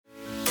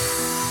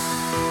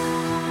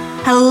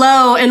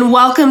Hello, and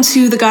welcome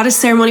to the Goddess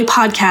Ceremony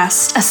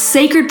Podcast, a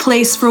sacred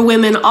place for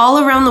women all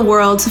around the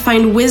world to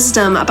find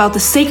wisdom about the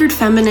sacred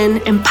feminine,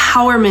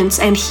 empowerment,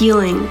 and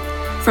healing.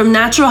 From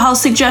natural health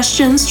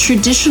suggestions,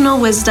 traditional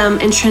wisdom,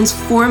 and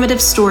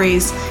transformative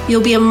stories,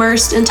 you'll be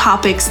immersed in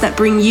topics that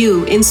bring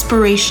you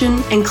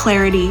inspiration and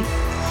clarity.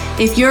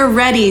 If you're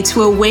ready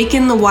to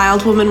awaken the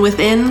wild woman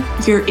within,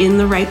 you're in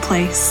the right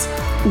place.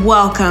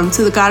 Welcome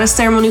to the Goddess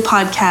Ceremony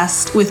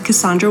Podcast with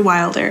Cassandra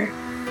Wilder.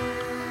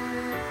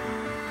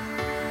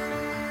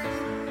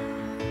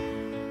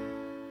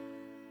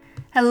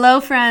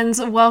 Hello, friends.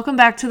 Welcome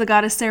back to the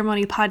Goddess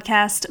Ceremony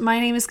Podcast. My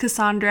name is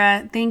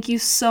Cassandra. Thank you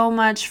so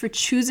much for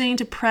choosing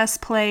to press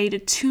play, to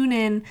tune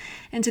in,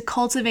 and to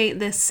cultivate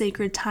this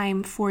sacred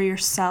time for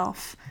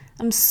yourself.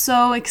 I'm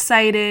so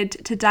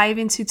excited to dive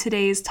into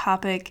today's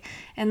topic,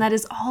 and that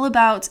is all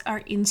about our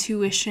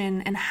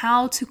intuition and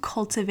how to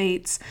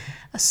cultivate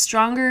a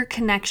stronger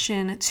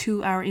connection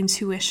to our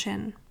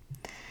intuition.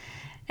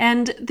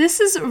 And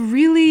this is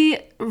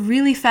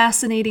really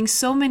fascinating.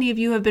 So many of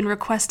you have been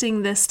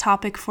requesting this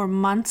topic for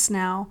months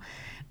now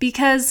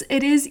because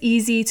it is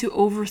easy to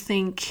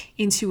overthink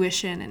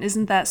intuition. And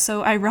isn't that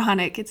so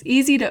ironic? It's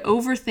easy to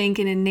overthink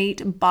an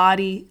innate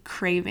body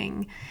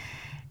craving.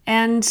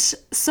 And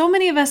so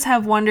many of us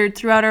have wondered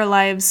throughout our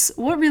lives,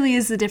 what really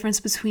is the difference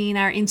between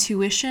our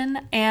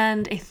intuition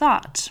and a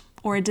thought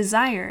or a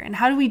desire? And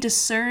how do we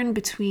discern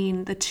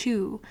between the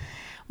two?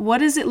 What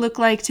does it look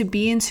like to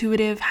be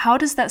intuitive? How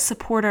does that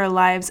support our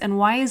lives? And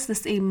why is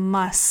this a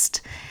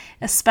must,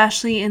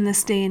 especially in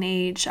this day and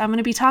age? I'm going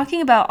to be talking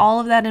about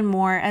all of that and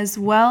more, as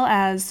well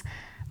as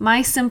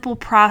my simple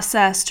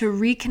process to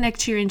reconnect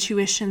to your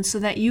intuition so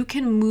that you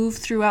can move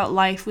throughout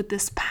life with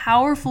this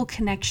powerful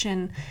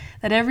connection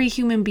that every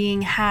human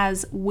being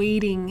has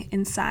waiting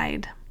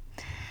inside.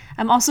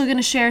 I'm also going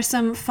to share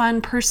some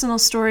fun personal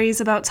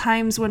stories about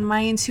times when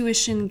my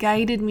intuition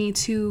guided me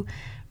to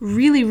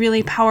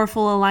really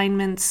powerful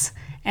alignments,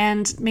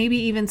 and maybe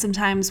even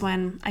sometimes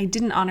when I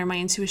didn't honor my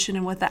intuition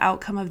and what the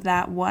outcome of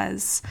that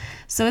was.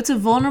 So it's a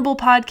vulnerable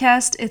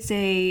podcast. It's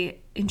a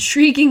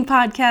intriguing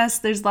podcast.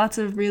 There's lots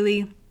of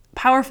really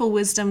powerful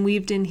wisdom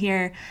weaved in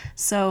here.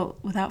 So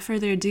without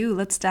further ado,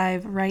 let's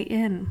dive right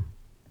in.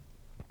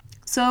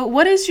 So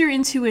what is your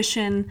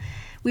intuition?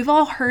 We've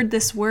all heard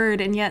this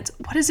word, and yet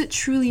what does it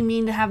truly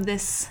mean to have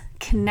this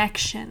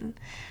connection?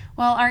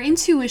 Well, our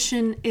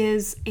intuition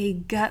is a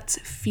gut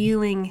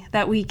feeling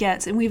that we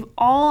get, and we've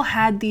all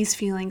had these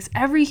feelings.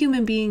 Every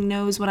human being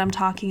knows what I'm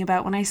talking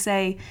about when I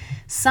say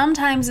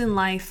sometimes in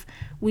life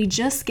we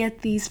just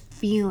get these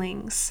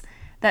feelings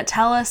that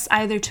tell us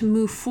either to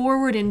move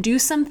forward and do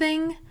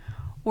something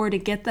or to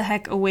get the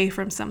heck away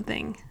from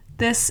something.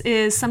 This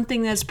is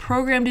something that's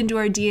programmed into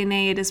our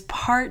DNA. It is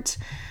part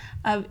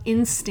of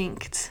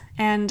instinct.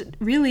 And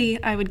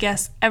really, I would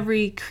guess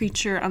every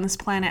creature on this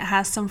planet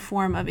has some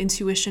form of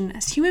intuition.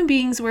 As human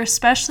beings, we're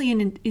especially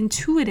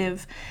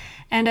intuitive.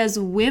 And as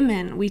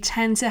women, we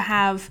tend to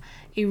have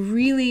a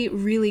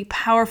really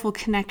powerful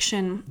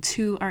connection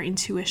to our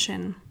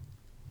intuition.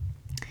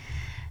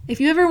 If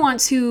you ever want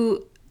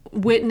to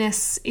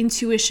witness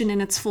intuition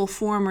in its full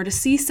form, or to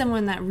see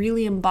someone that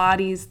really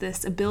embodies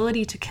this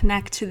ability to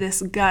connect to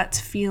this gut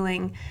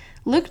feeling,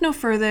 look no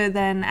further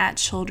than at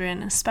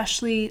children,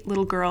 especially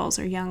little girls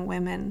or young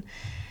women.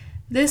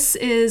 This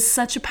is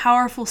such a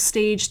powerful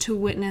stage to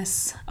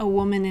witness a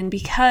woman in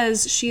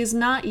because she has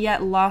not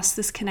yet lost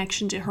this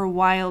connection to her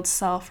wild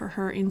self or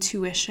her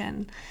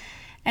intuition.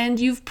 And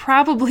you've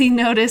probably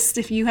noticed,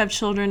 if you have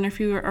children or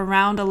if you're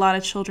around a lot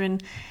of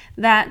children,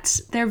 that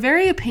they're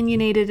very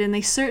opinionated and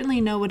they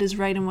certainly know what is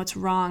right and what's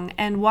wrong.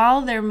 And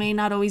while there may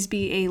not always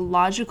be a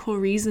logical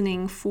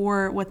reasoning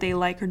for what they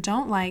like or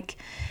don't like,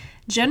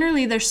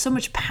 generally, there's so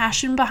much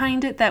passion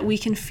behind it that we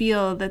can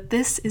feel that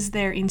this is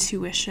their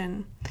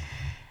intuition.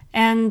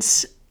 And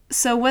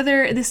so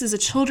whether this is a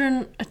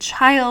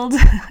child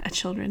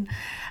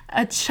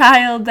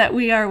that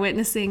we are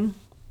witnessing,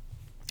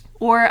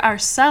 or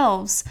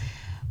ourselves,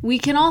 we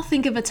can all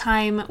think of a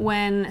time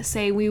when,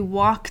 say, we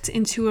walked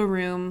into a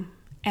room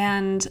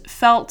and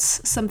felt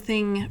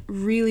something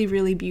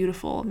really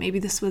beautiful. Maybe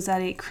this was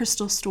at a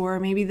crystal store,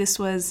 maybe this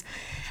was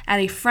at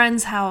a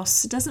friend's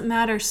house. It doesn't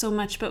matter so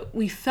much, but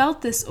we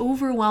felt this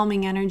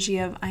overwhelming energy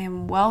of, I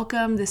am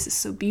welcome, this is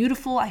so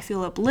beautiful, I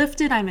feel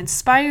uplifted, I'm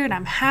inspired,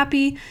 I'm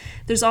happy.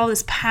 There's all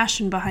this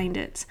passion behind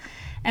it.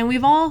 And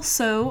we've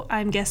also,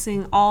 I'm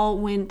guessing, all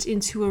went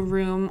into a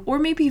room, or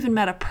maybe even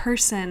met a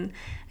person,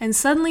 and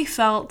suddenly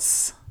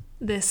felt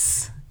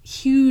this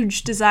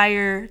huge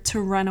desire to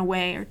run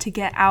away or to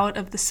get out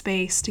of the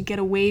space, to get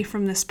away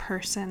from this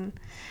person.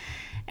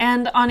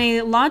 And on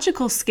a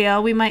logical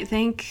scale, we might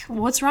think,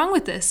 what's wrong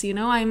with this?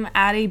 I'm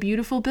at a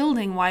beautiful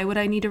building. Why would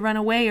I need to run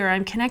away? Or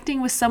I'm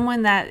connecting with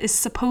someone that is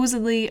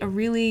supposedly a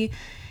really,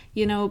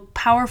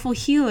 powerful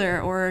healer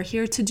or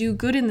here to do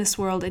good in this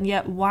world. And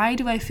yet, why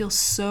do I feel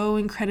so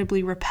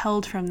incredibly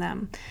repelled from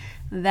them?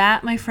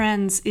 That, my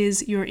friends,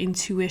 is your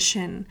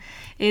intuition.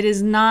 It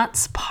is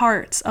not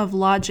part of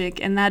logic,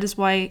 and that is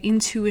why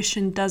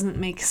intuition doesn't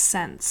make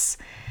sense.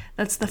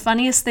 That's the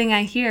funniest thing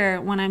I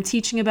hear when I'm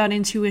teaching about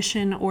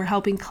intuition or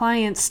helping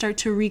clients start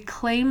to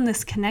reclaim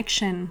this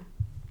connection.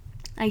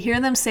 I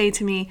hear them say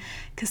to me,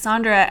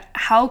 Cassandra,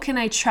 how can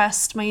I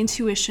trust my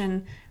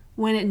intuition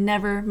when it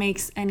never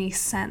makes any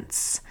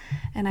sense?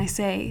 And I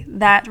say,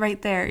 that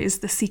right there is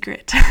the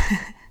secret.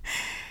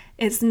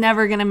 It's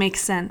never going to make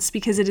sense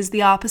because it is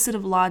the opposite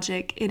of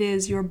logic. It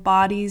is your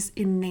body's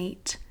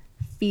innate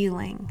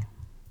feeling.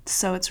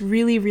 So it's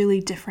really, really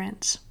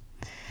different.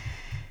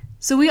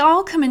 So we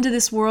all come into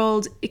this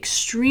world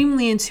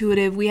extremely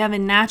intuitive. We have a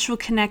natural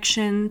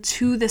connection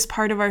to this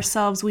part of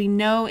ourselves. We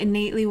know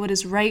innately what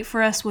is right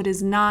for us, what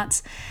is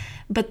not.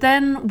 But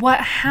then what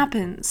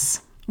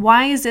happens?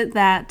 Why is it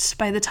that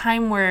by the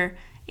time we're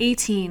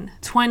 18,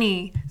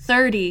 20,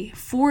 30,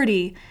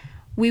 40,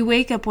 we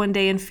wake up one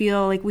day and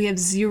feel like we have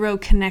zero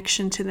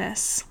connection to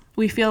this?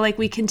 We feel like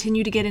we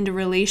continue to get into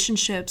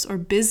relationships or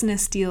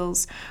business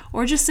deals,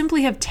 or just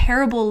simply have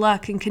terrible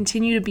luck and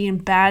continue to be in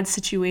bad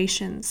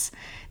situations.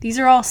 These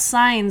are all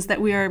signs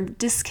that we are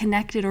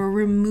disconnected or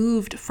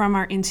removed from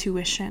our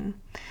intuition.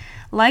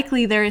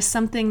 Likely there is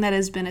something that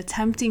has been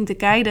attempting to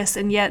guide us,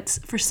 and yet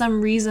for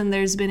some reason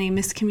there's been a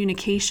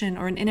miscommunication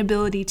or an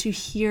inability to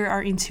hear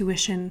our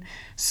intuition.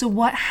 So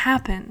what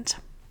happened?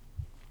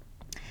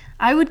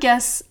 I would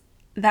guess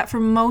that for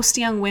most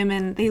young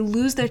women, they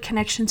lose their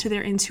connection to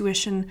their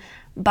intuition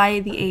by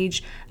the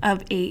age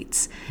of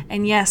 8.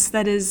 And yes,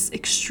 that is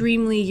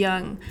extremely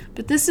young.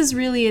 But this is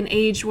really an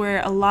age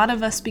where a lot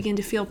of us begin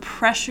to feel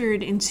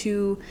pressured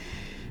into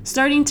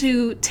starting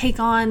to take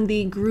on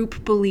the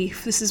group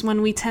belief. This is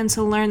when we tend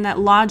to learn that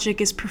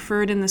logic is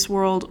preferred in this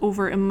world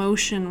over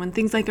emotion, when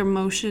things like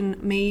emotion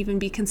may even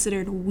be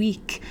considered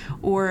weak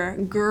or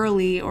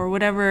girly or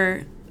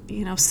whatever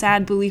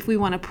sad belief we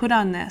want to put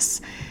on this.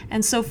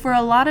 And so for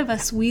a lot of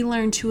us, we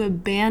learn to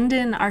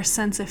abandon our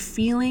sense of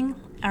feeling,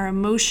 our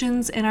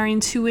emotions, and our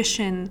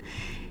intuition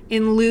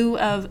in lieu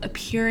of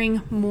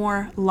appearing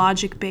more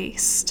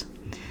logic-based.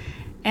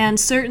 And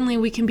certainly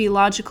we can be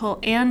logical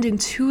and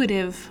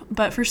intuitive,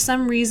 but for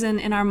some reason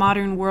in our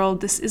modern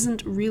world, this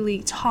isn't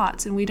really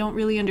taught, and we don't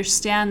really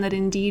understand that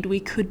indeed we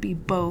could be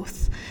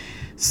both.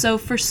 So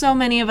for so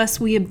many of us,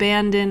 we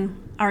abandon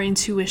our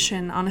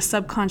intuition on a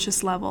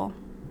subconscious level.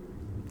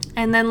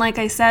 And then, like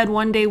I said,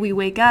 one day we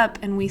wake up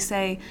and we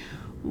say,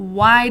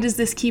 why does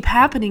this keep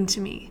happening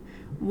to me?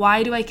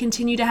 Why do I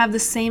continue to have the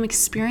same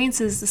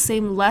experiences, the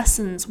same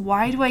lessons?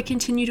 Why do I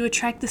continue to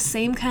attract the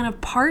same kind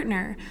of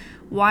partner?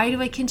 Why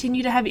do I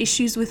continue to have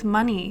issues with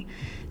money?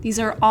 These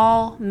are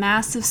all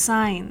massive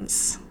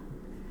signs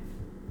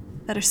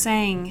that are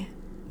saying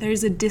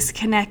there's a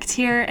disconnect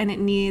here and it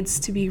needs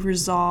to be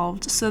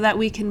resolved so that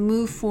we can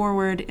move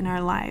forward in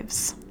our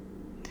lives.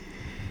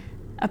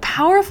 A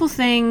powerful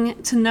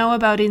thing to know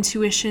about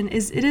intuition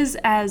is it is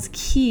as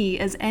key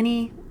as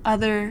any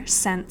other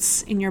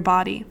sense in your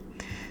body.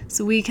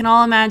 So we can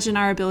all imagine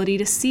our ability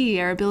to see,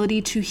 our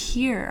ability to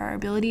hear, our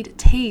ability to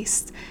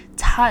taste,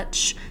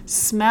 touch,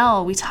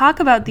 smell. We talk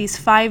about these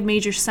 5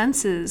 major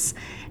senses,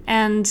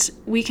 and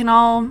we can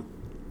all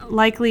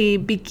likely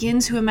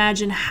begin to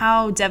imagine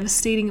how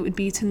devastating it would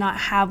be to not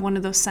have one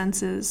of those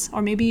senses.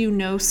 Or maybe you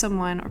know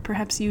someone, or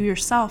perhaps you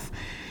yourself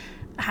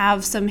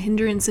have some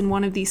hindrance in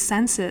one of these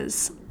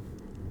senses.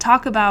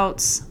 Talk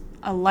about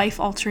a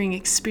life-altering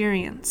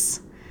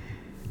experience.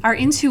 Our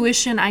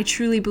intuition, I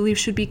truly believe,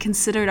 should be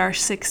considered our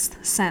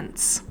 6th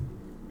sense.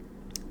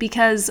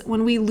 Because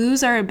when we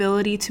lose our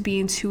ability to be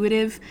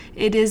intuitive,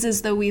 it is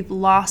as though we've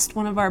lost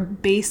one of our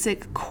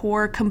basic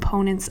core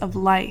components of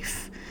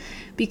life.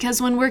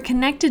 Because when we're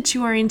connected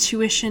to our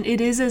intuition,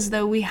 it is as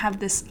though we have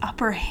this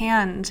upper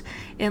hand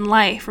in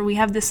life, or we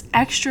have this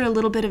extra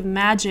little bit of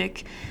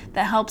magic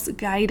that helps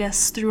guide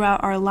us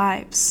throughout our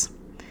lives.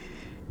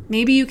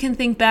 Maybe you can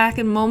think back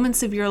in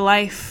moments of your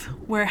life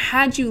where,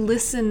 had you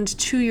listened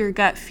to your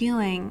gut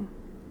feeling,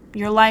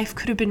 your life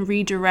could have been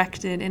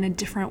redirected in a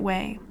different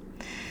way.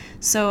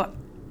 So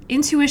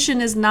intuition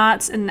is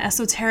not an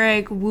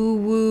esoteric,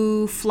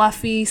 woo-woo,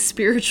 fluffy,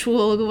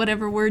 spiritual,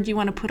 whatever word you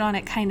want to put on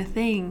it kind of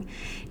thing.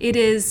 It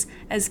is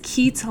as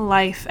key to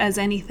life as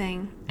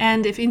anything.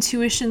 And if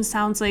intuition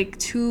sounds like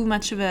too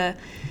much of an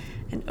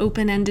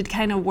open-ended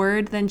kind of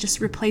word, then just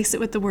replace it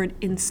with the word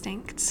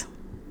instinct.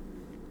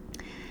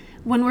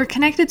 When we're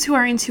connected to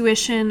our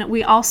intuition,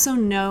 we also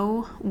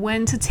know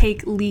when to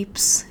take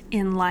leaps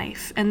in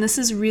life. And this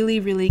is really,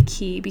 really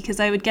key,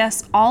 because I would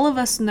guess all of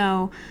us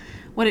know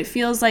what it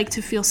feels like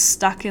to feel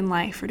stuck in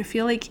life, or to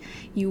feel like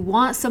you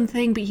want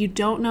something but you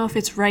don't know if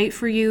it's right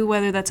for you,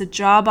 whether that's a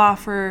job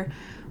offer,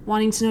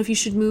 wanting to know if you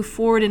should move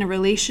forward in a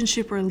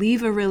relationship or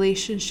leave a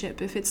relationship,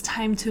 if it's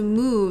time to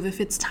move, if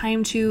it's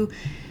time to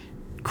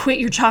quit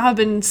your job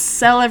and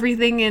sell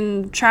everything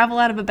and travel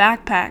out of a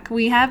backpack.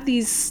 We have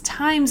these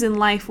times in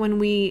life when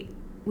we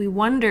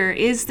wonder,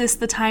 is this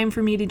the time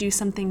for me to do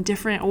something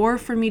different or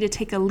for me to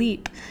take a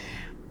leap?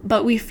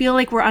 But we feel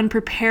like we're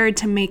unprepared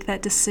to make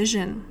that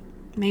decision.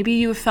 Maybe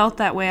you have felt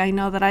that way. I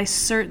know that I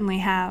certainly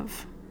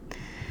have.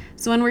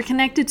 So when we're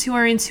connected to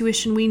our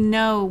intuition, we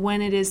know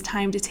when it is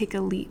time to take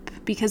a leap,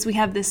 because we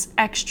have this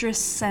extra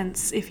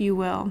sense, if you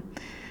will,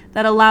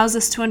 that allows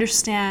us to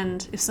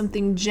understand if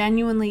something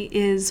genuinely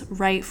is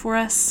right for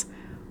us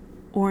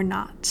or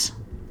not.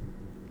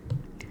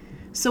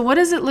 So what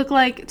does it look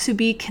like to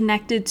be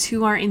connected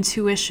to our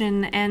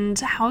intuition, and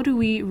how do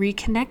we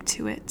reconnect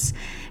to it?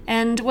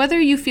 And whether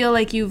you feel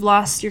like you've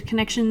lost your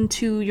connection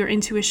to your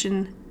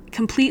intuition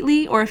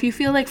completely, or if you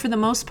feel like for the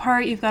most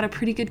part you've got a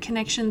pretty good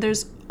connection,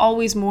 there's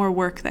always more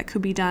work that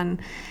could be done.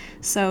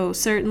 So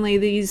certainly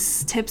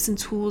these tips and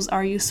tools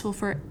are useful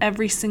for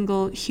every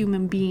single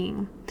human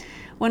being.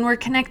 When we're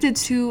connected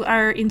to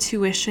our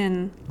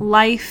intuition,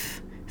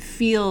 life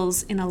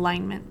feels in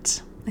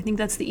alignment. I think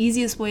that's the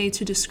easiest way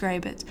to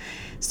describe it.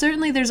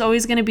 Certainly there's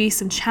always going to be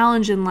some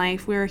challenge in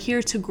life. We're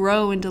here to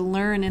grow and to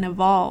learn and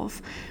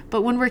evolve.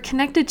 But when we're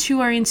connected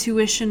to our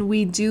intuition,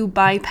 we do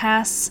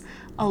bypass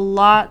a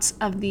lot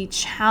of the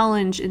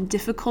challenge and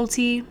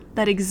difficulty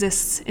that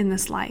exists in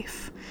this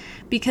life.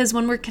 Because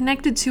when we're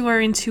connected to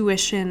our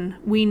intuition,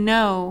 we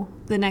know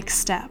the next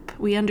step.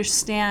 We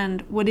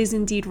understand what is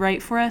indeed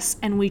right for us,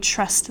 and we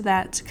trust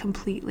that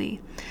completely.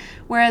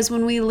 Whereas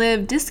when we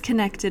live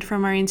disconnected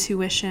from our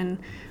intuition,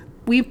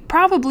 we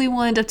probably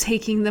will end up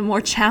taking the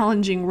more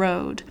challenging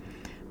road.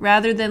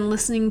 Rather than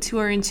listening to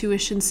our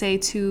intuition say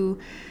to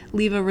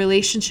leave a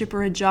relationship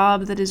or a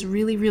job that is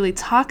really, really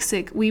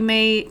toxic, we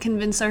may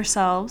convince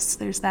ourselves,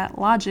 there's that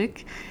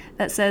logic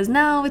that says,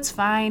 no, it's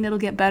fine, it'll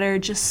get better,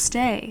 just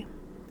stay.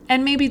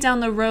 And maybe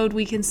down the road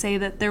we can say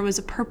that there was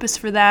a purpose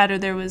for that, or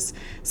there was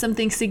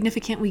something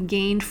significant we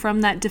gained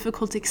from that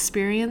difficult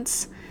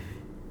experience.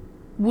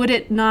 Would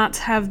it not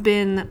have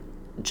been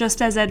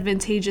just as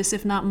advantageous,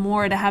 if not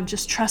more, to have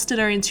just trusted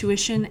our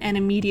intuition and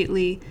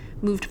immediately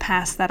moved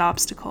past that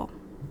obstacle?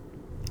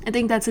 I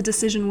think that's a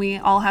decision we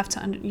all have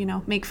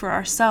to, make for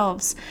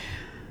ourselves.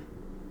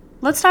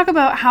 Let's talk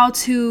about how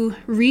to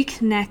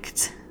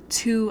reconnect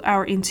to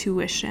our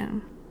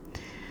intuition.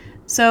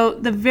 So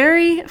the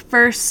very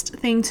first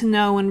thing to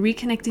know when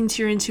reconnecting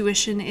to your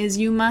intuition is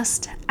you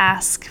must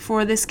ask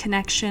for this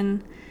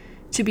connection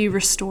to be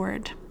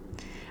restored.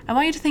 I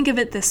want you to think of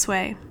it this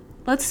way.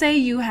 Let's say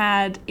you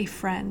had a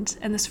friend,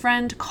 and this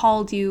friend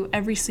called you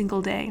every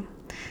single day,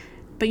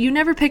 but you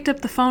never picked up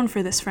the phone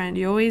for this friend.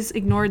 You always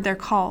ignored their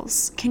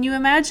calls. Can you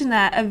imagine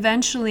that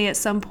eventually at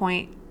some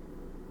point,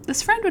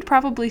 this friend would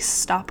probably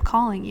stop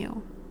calling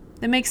you?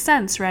 That makes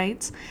sense,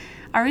 right?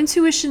 Our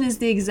intuition is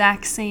the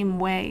exact same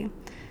way.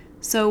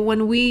 So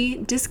when we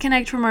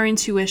disconnect from our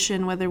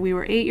intuition, whether we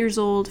were 8 years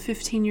old,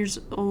 15 years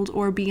old,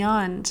 or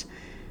beyond,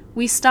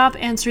 we stop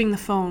answering the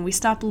phone. We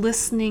stop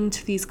listening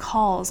to these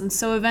calls. And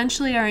so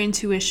eventually our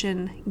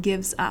intuition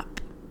gives up.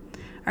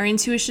 Our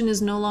intuition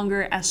is no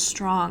longer as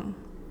strong.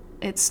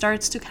 It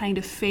starts to kind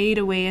of fade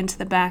away into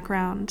the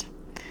background.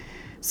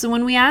 So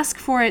when we ask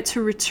for it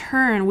to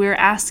return, we're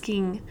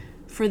asking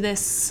for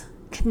this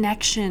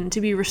connection to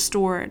be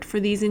restored, for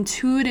these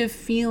intuitive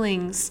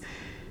feelings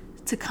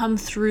to come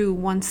through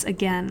once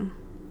again.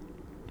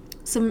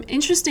 Some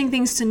interesting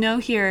things to know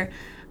here.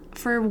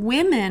 For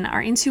women,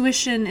 our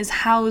intuition is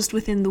housed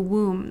within the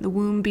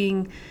womb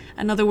being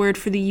another word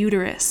for the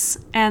uterus.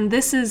 And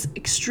this is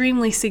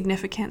extremely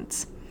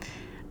significant.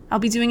 I'll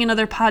be doing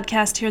another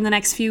podcast here in the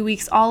next few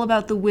weeks all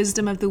about the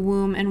wisdom of the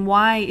womb and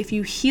why, if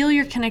you heal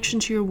your connection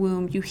to your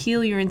womb, you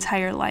heal your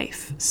entire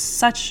life.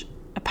 Such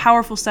a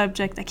powerful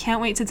subject. I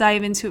can't wait to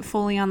dive into it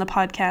fully on the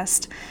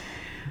podcast.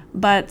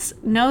 But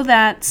know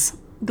that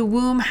the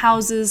womb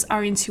houses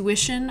our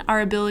intuition,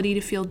 our ability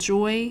to feel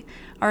joy,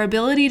 our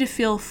ability to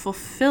feel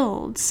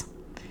fulfilled,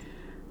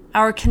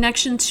 our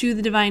connection to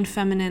the divine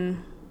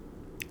feminine,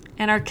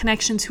 and our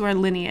connection to our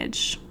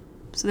lineage.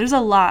 So there's a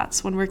lot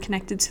when we're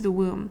connected to the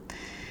womb.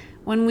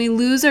 When we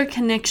lose our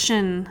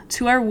connection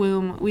to our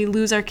womb, we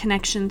lose our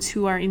connection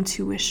to our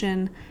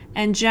intuition,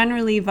 and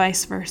generally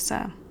vice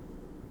versa.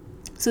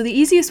 So the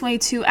easiest way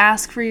to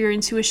ask for your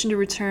intuition to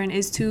return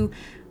is to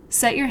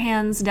set your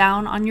hands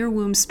down on your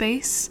womb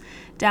space,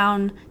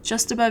 down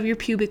just above your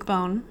pubic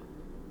bone.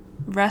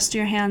 Rest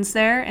your hands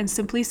there and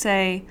simply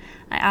say,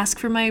 I ask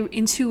for my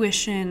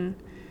intuition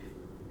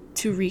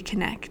to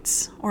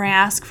reconnect, or I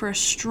ask for a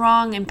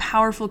strong and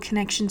powerful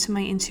connection to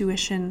my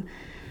intuition.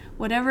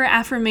 Whatever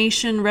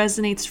affirmation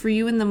resonates for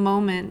you in the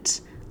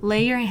moment,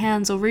 lay your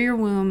hands over your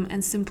womb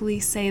and simply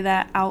say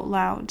that out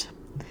loud.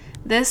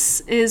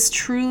 This is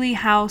truly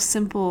how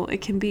simple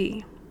it can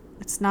be.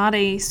 It's not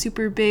a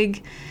super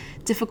big,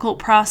 difficult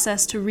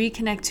process to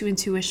reconnect to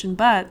intuition,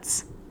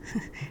 but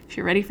if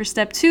you're ready for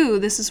step 2,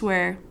 this is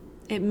where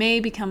it may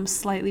become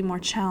slightly more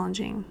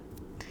challenging.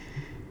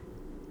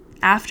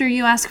 After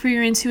you ask for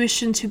your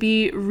intuition to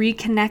be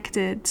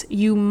reconnected,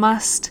 you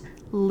must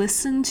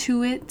listen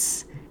to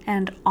it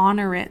and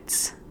honor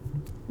it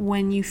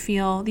when you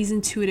feel these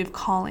intuitive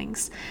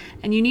callings.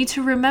 And you need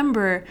to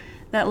remember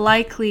that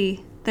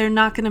likely they're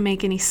not going to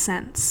make any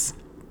sense.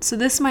 So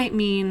this might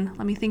mean,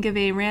 let me think of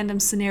a random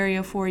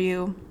scenario for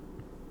you.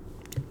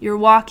 You're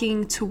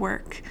walking to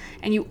work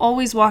and you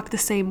always walk the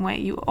same way.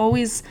 You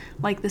always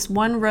like this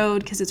one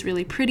road because it's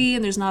really pretty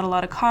and there's not a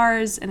lot of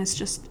cars and it's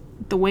just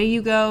the way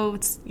you go.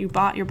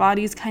 Your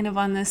body's kind of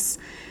on this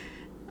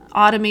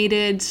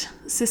automated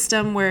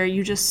system where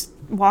you just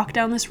walk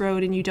down this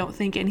road and you don't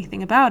think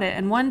anything about it.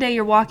 And one day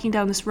you're walking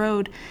down this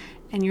road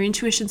and your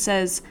intuition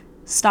says,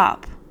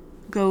 stop,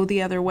 go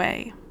the other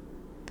way.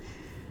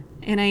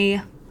 In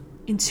a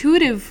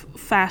intuitive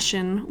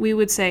fashion, we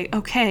would say,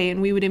 okay,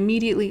 and we would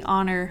immediately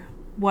honor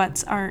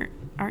what our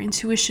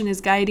intuition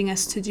is guiding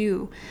us to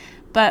do.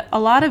 But a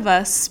lot of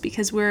us,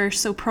 because we're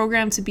so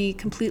programmed to be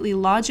completely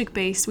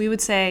logic-based, we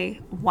would say,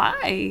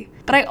 why?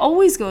 But I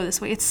always go this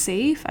way. It's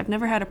safe. I've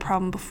never had a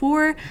problem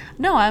before.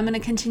 No, I'm going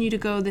to continue to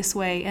go this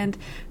way. And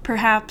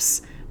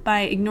perhaps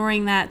by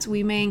ignoring that,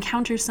 we may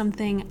encounter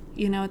something,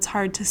 it's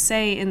hard to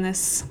say in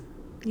this,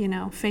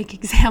 fake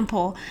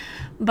example.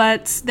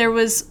 But there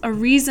was a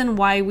reason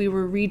why we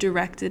were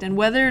redirected, and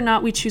whether or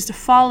not we choose to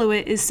follow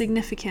it is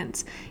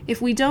significant.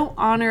 If we don't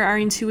honor our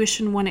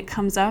intuition when it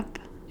comes up,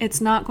 it's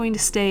not going to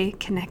stay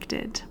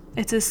connected.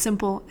 It's as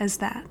simple as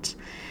that.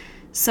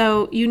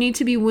 So you need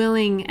to be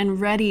willing and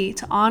ready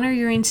to honor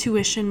your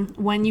intuition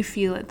when you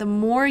feel it. The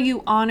more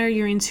you honor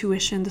your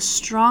intuition, the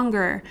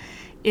stronger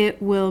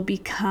it will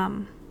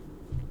become.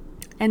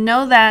 And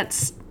know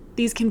that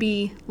these can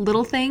be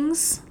little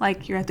things,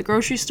 like you're at the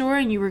grocery store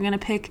and you were going to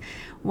pick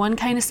one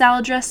kind of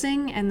salad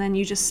dressing, and then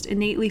you just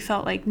innately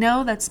felt like,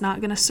 no, that's not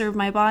going to serve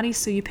my body,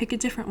 so you pick a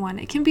different one.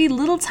 It can be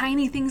little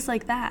tiny things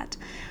like that.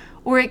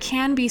 Or it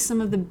can be some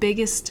of the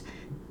biggest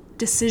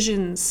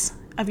decisions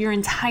of your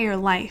entire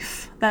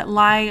life that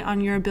lie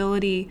on your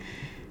ability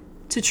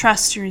to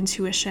trust your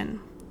intuition.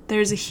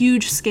 There's a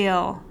huge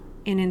scale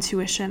in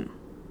intuition.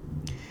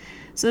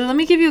 So let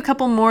me give you a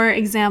couple more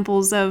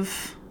examples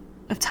of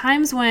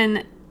times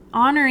when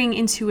honoring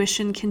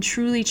intuition can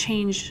truly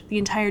change the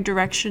entire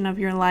direction of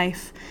your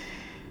life.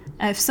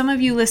 If some of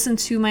you listened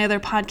to my other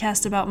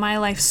podcast about my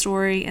life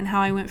story and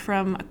how I went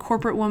from a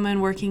corporate woman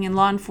working in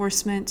law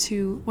enforcement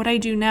to what I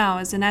do now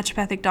as a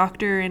naturopathic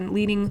doctor and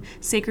leading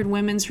sacred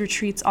women's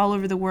retreats all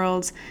over the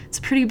world, it's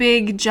a pretty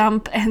big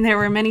jump, and there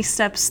were many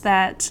steps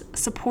that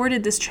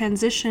supported this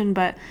transition.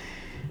 But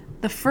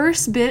the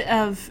first bit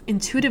of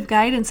intuitive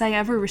guidance I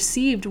ever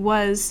received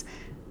was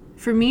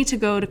for me to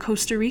go to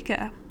Costa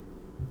Rica.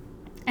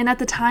 And at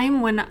the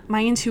time when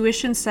my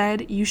intuition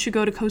said you should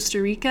go to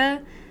Costa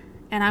Rica,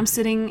 and I'm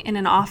sitting in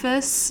an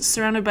office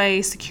surrounded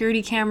by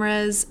security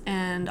cameras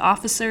and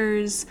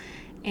officers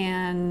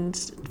and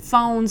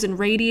phones and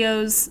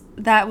radios,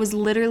 that was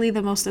literally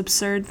the most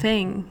absurd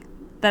thing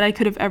that I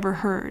could have ever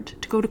heard,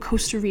 to go to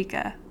Costa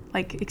Rica.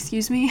 Like,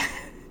 excuse me?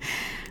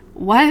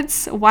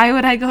 What? Why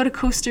would I go to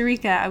Costa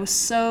Rica? I was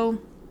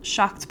so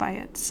shocked by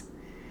it.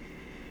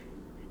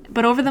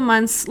 But over the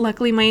months,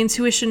 luckily my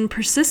intuition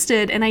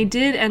persisted, and I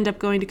did end up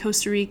going to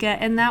Costa Rica,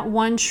 and that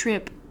one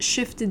trip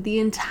shifted the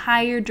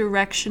entire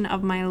direction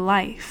of my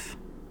life.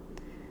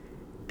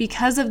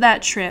 Because of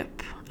that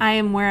trip, I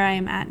am where I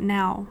am at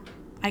now.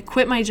 I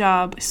quit my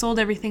job, I sold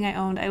everything I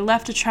owned, I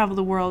left to travel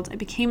the world, I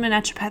became a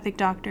naturopathic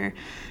doctor,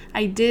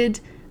 I did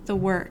the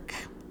work.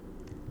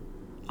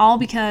 All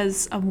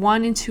because of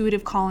one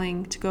intuitive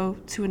calling to go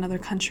to another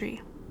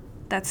country.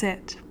 That's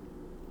it.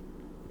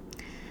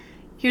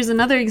 Here's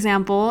another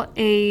example.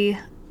 A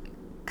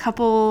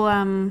couple,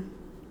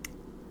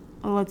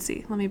 let's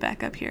see, let me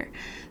back up here.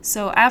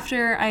 So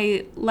after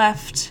I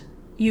left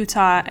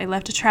Utah, I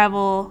left to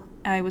travel.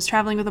 I was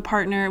traveling with a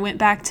partner, went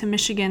back to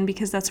Michigan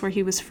because that's where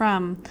he was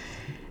from.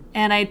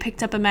 And I had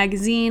picked up a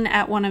magazine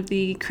at one of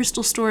the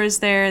crystal stores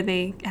there.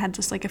 They had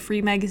just like a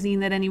free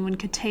magazine that anyone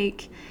could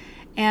take.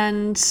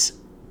 And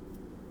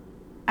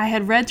I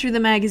had read through the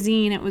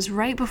magazine. It was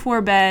right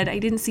before bed. I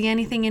didn't see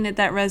anything in it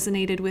that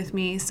resonated with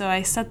me. So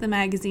I set the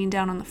magazine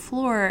down on the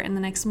floor, and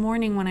the next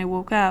morning when I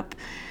woke up,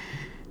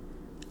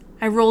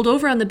 I rolled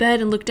over on the bed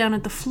and looked down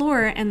at the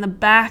floor, and the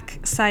back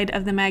side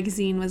of the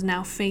magazine was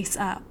now face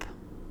up.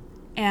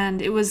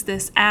 And it was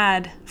this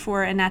ad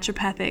for a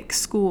naturopathic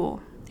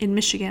school in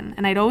Michigan.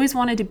 And I'd always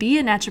wanted to be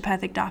a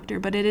naturopathic doctor,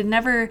 but it had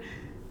never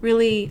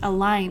really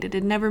aligned. It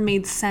had never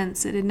made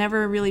sense. It had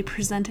never really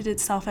presented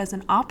itself as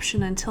an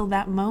option until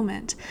that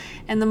moment.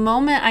 And the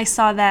moment I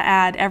saw that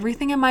ad,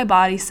 everything in my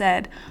body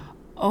said,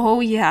 oh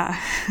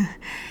yeah,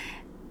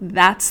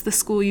 that's the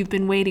school you've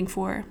been waiting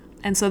for.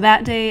 And so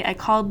that day I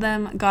called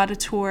them, got a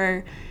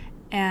tour,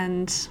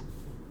 and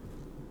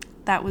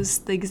that was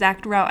the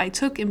exact route I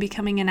took in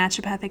becoming a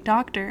naturopathic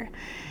doctor.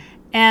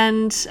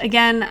 And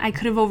again, I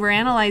could have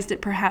overanalyzed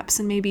it perhaps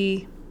and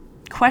maybe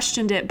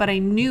questioned it, but I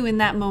knew in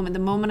that moment, the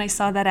moment I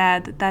saw that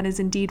ad, that that is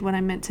indeed what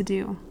I meant to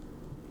do.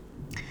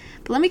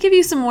 But let me give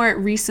you some more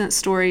recent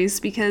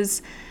stories,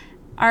 because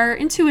our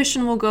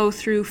intuition will go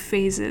through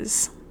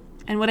phases.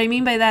 And what I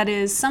mean by that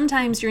is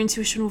sometimes your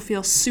intuition will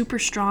feel super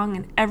strong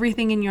and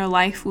everything in your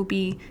life will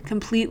be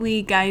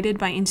completely guided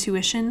by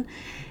intuition.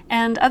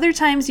 And other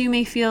times you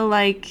may feel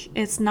like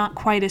it's not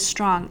quite as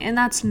strong, and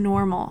that's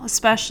normal,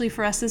 especially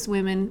for us as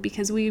women,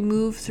 because we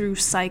move through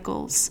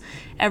cycles.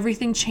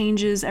 Everything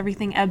changes,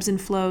 everything ebbs and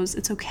flows.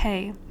 It's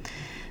okay.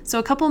 So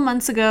a couple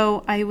months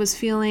ago, I was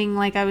feeling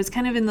like I was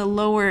kind of in the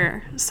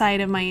lower side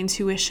of my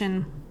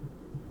intuition,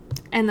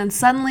 and then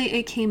suddenly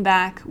it came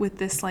back with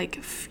this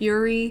like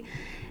fury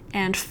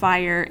and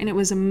fire, and it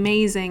was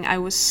amazing. I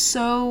was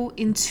so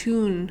in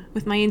tune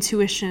with my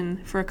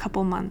intuition for a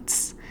couple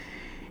months.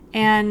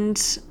 And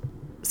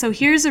so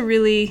here's a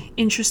really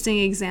interesting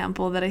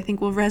example that I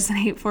think will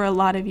resonate for a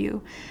lot of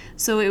you.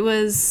 So it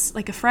was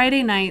like a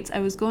Friday night. I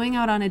was going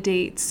out on a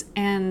date,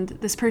 and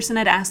this person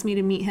had asked me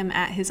to meet him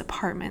at his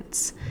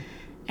apartment.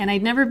 And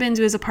I'd never been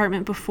to his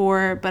apartment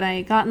before, but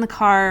I got in the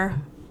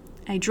car.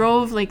 I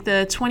drove like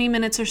the 20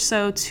 minutes or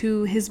so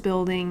to his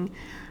building.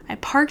 I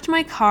parked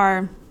my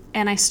car,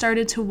 and I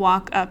started to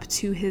walk up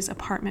to his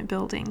apartment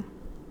building.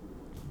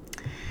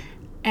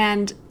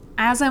 And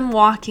as I'm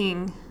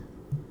walking,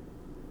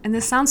 and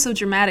this sounds so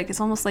dramatic,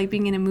 it's almost like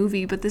being in a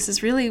movie, but this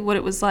is really what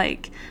it was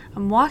like.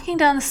 I'm walking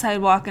down the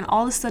sidewalk, and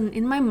all of a sudden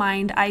in my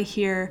mind, I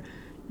hear,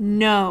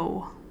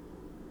 no.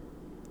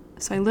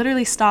 So I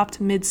literally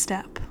stopped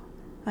mid-step.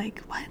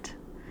 Like, what?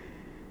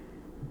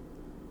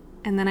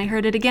 And then I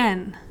heard it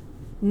again.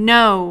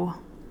 No.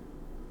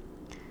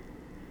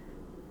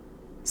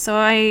 So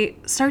I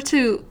start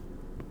to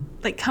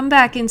come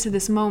back into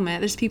this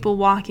moment. There's people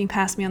walking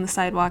past me on the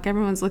sidewalk.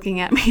 Everyone's looking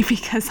at me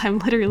because I'm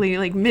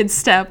literally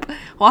mid-step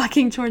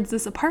walking towards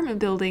this apartment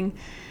building.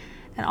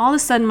 And all of a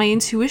sudden my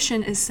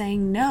intuition is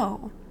saying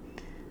no.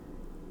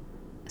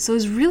 So it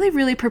was really,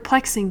 really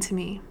perplexing to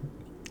me.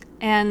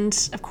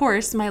 And of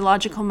course, my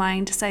logical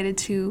mind decided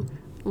to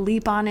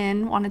leap on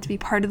in, wanted to be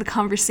part of the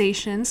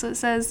conversation. So it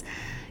says,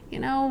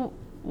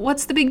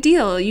 what's the big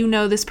deal? You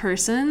know this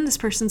person. This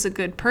person's a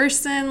good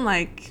person.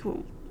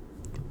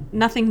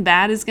 Nothing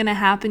bad is going to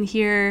happen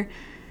here.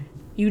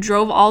 You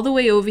drove all the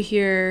way over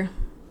here.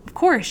 Of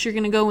course, you're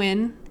going to go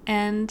in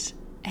and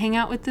hang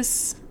out with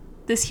this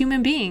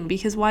human being,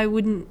 because why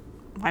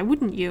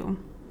wouldn't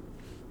you?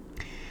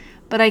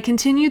 But I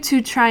continued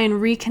to try and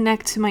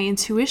reconnect to my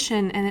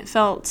intuition, and it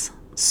felt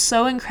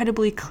so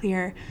incredibly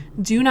clear.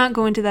 Do not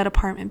go into that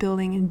apartment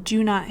building and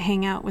do not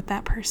hang out with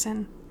that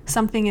person.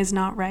 Something is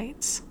not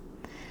right.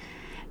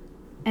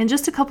 And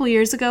just a couple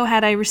years ago,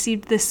 had I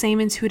received this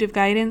same intuitive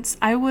guidance,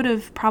 I would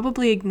have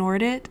probably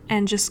ignored it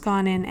and just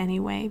gone in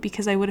anyway,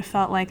 because I would have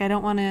felt like I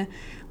don't want to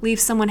leave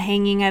someone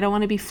hanging. I don't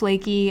want to be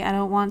flaky. I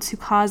don't want to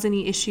cause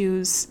any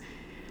issues.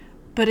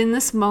 But in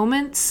this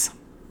moment,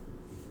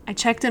 I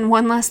checked in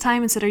one last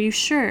time and said, are you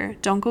sure?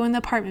 Don't go in the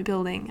apartment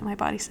building. And my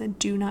body said,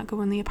 do not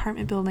go in the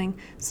apartment building.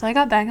 So I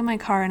got back in my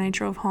car and I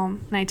drove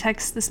home. And I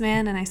texted this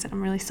man and I said,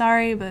 I'm really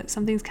sorry, but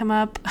something's come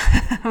up.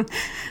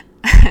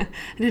 I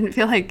didn't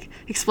feel like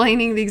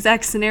explaining the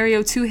exact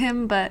scenario to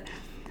him, but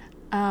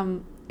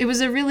it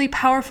was a really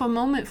powerful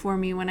moment for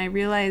me when I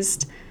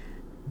realized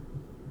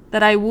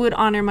that I would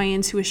honor my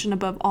intuition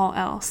above all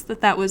else,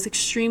 that was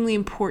extremely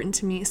important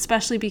to me,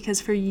 especially because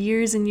for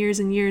years and years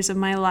and years of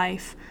my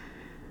life,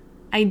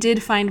 I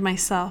did find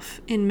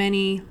myself in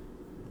many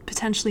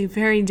potentially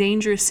very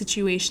dangerous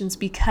situations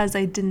because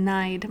I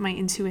denied my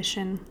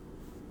intuition.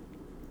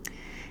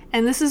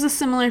 And this is a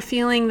similar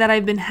feeling that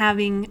I've been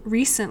having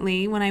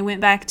recently when I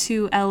went back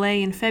to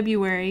LA in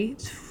February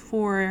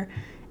for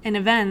an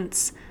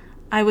event.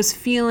 I was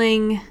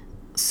feeling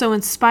so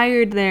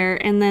inspired there,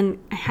 and then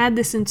I had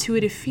this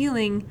intuitive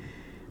feeling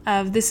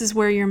of this is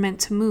where you're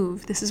meant to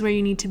move. This is where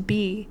you need to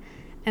be.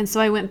 And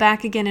so I went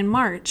back again in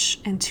March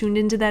and tuned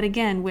into that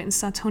again, went and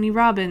saw Tony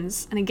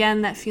Robbins. And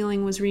again, that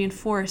feeling was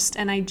reinforced.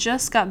 And I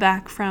just got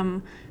back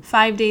from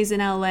 5 days in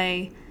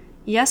LA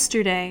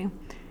yesterday.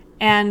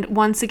 And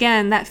once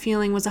again, that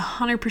feeling was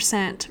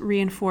 100%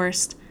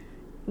 reinforced.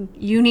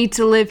 You need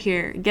to live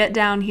here. Get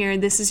down here.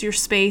 This is your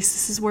space.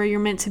 This is where you're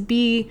meant to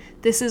be.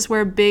 This is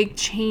where big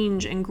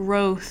change and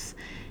growth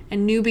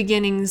and new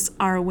beginnings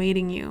are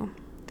awaiting you.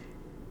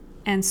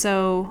 And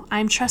so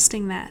I'm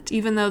trusting that,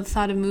 even though the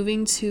thought of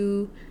moving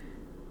to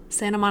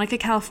Santa Monica,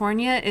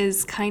 California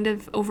is kind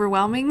of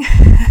overwhelming.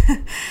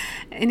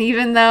 And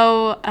even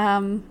though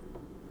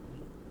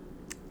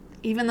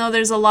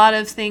there's a lot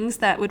of things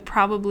that would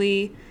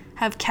probably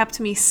have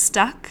kept me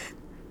stuck,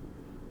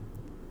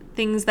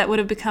 things that would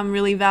have become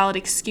really valid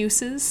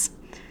excuses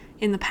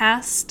in the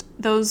past,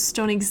 those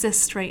don't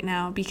exist right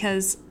now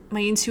because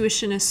my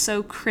intuition is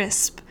so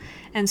crisp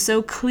and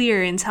so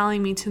clear in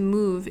telling me to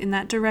move in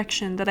that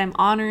direction that I'm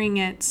honoring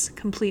it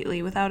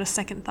completely without a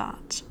second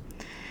thought.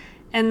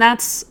 And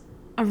that's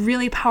a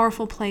really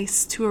powerful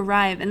place to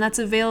arrive, and that's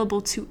available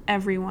to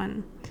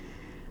everyone.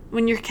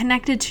 When you're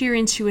connected to your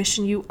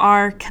intuition, you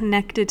are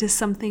connected to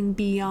something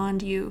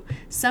beyond you.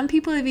 Some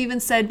people have even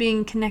said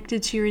being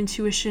connected to your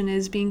intuition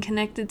is being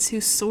connected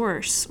to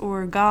Source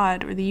or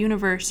God or the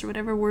universe or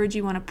whatever word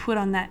you want to put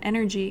on that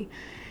energy.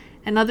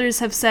 And others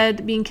have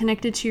said being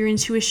connected to your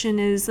intuition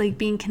is like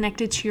being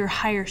connected to your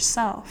higher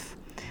self.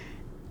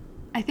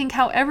 I think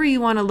however you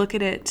want to look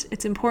at it,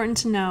 it's important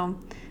to know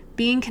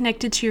being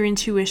connected to your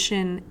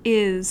intuition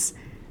is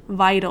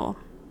vital.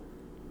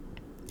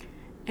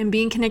 And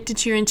being connected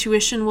to your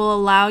intuition will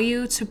allow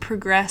you to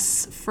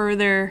progress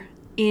further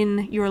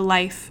in your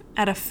life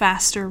at a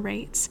faster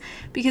rate.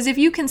 Because if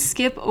you can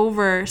skip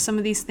over some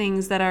of these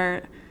things that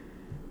are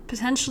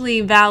potentially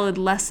valid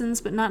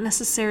lessons, but not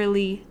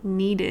necessarily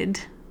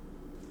needed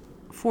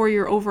for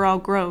your overall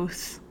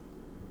growth,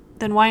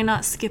 then why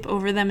not skip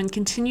over them and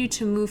continue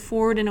to move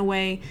forward in a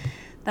way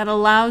that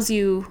allows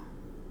you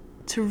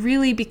to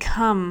really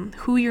become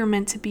who you're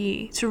meant to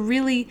be, to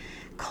really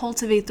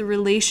cultivate the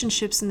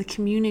relationships in the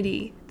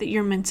community that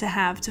you're meant to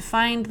have, to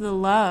find the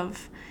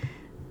love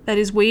that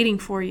is waiting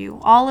for you.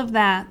 All of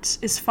that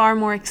is far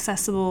more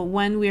accessible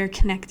when we are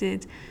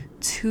connected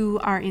to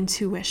our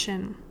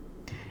intuition.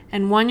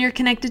 And when you're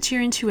connected to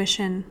your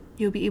intuition,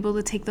 you'll be able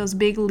to take those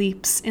big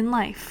leaps in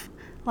life,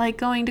 like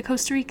going to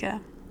Costa Rica,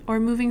 or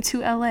moving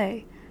to LA,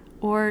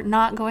 or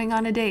not going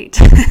on a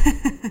date,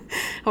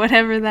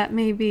 whatever that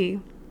may be.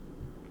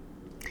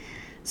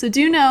 So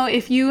do know,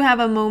 if you have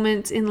a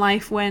moment in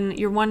life when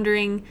you're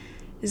wondering,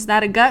 is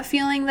that a gut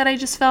feeling that I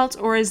just felt,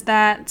 or is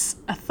that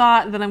a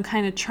thought that I'm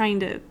kind of trying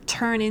to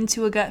turn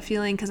into a gut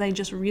feeling because I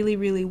just really,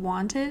 really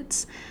want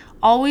it?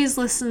 Always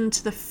listen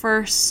to the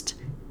first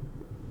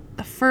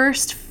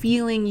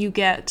feeling you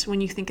get when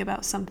you think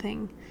about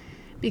something,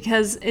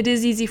 because it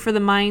is easy for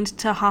the mind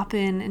to hop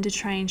in and to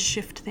try and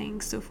shift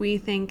things. So if we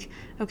think,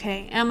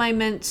 okay, am I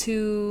meant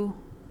to,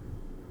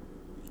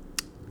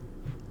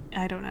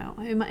 I don't know,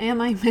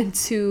 am I meant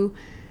to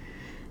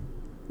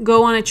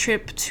go on a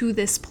trip to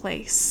this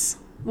place?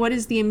 What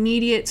is the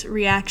immediate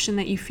reaction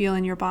that you feel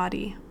in your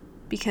body?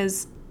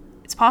 Because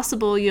it's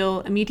possible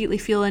you'll immediately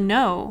feel a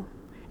no,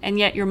 and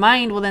yet your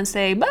mind will then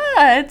say,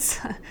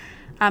 but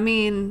I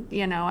mean,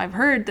 I've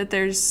heard that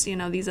there's,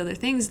 these other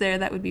things there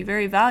that would be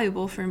very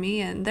valuable for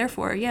me, and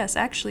therefore, yes,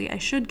 actually, I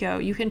should go.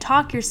 You can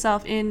talk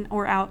yourself in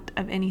or out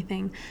of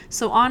anything.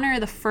 So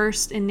honor the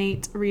first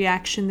innate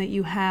reaction that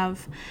you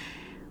have.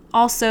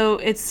 Also,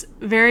 it's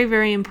very,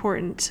 very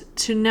important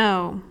to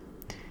know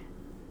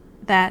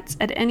that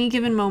at any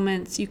given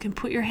moment, you can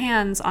put your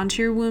hands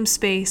onto your womb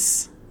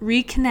space,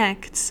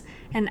 reconnect,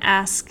 and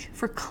ask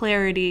for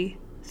clarity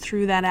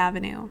through that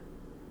avenue.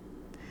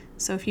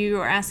 So if you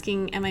are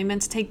asking, am I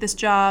meant to take this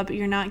job?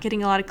 You're not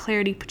getting a lot of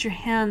clarity. Put your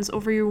hands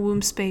over your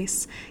womb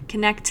space.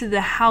 Connect to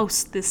the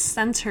house, the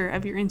center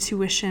of your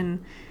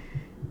intuition,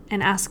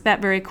 and ask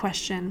that very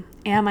question.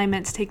 Am I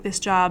meant to take this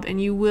job? And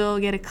you will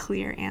get a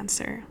clear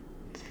answer.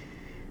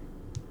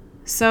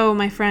 So,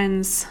 my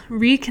friends,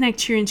 reconnect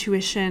to your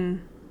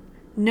intuition.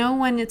 Know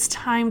when it's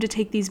time to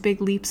take these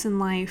big leaps in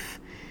life.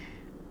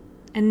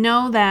 And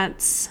know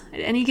that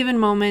at any given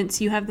moment,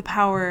 you have the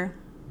power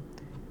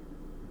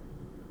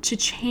to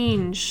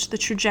change the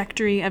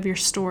trajectory of your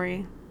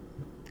story.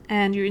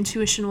 And your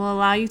intuition will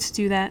allow you to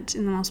do that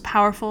in the most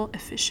powerful,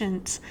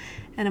 efficient,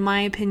 and in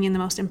my opinion, the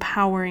most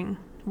empowering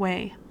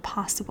way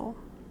possible.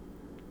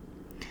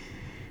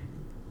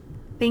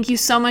 Thank you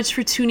so much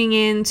for tuning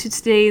in to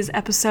today's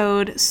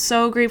episode.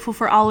 So grateful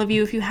for all of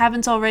you. If you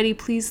haven't already,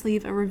 please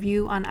leave a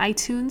review on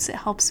iTunes. It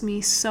helps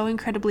me so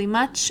incredibly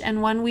much.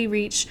 And when we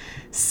reach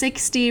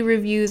 60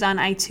 reviews on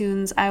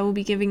iTunes, I will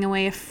be giving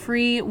away a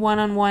free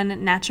one-on-one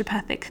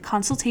naturopathic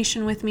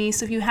consultation with me.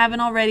 So if you haven't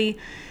already,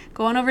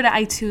 go on over to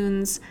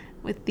iTunes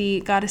with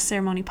the Goddess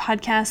Ceremony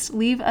podcast,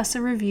 leave us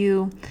a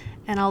review,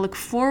 and I'll look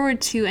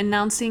forward to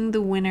announcing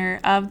the winner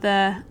of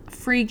the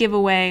free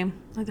giveaway,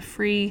 or the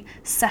free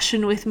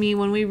session with me,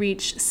 when we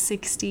reach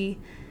 60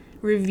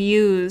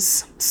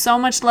 reviews. So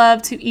much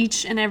love to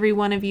each and every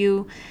one of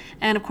you.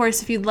 And of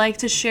course, if you'd like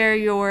to share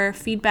your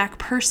feedback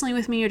personally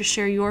with me, or to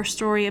share your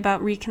story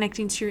about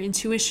reconnecting to your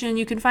intuition,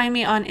 you can find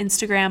me on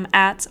Instagram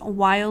at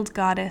Wild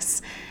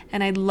Goddess,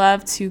 and I'd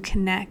love to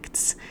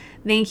connect.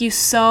 Thank you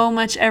so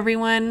much,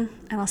 everyone,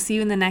 and I'll see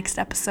you in the next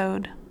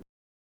episode.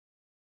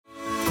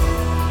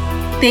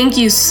 Thank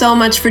you so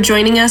much for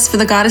joining us for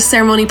the Goddess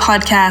Ceremony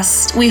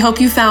podcast. We hope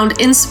you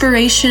found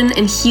inspiration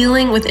and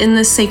healing within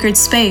this sacred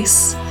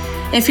space.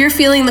 If you're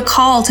feeling the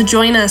call to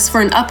join us for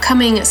an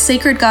upcoming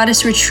Sacred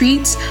Goddess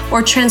retreat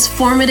or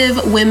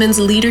transformative women's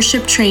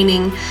leadership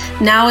training,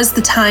 now is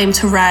the time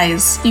to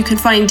rise. You can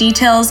find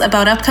details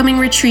about upcoming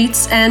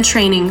retreats and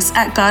trainings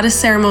at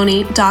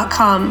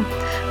goddessceremony.com.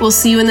 We'll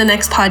see you in the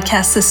next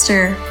podcast,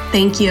 sister.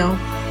 Thank you.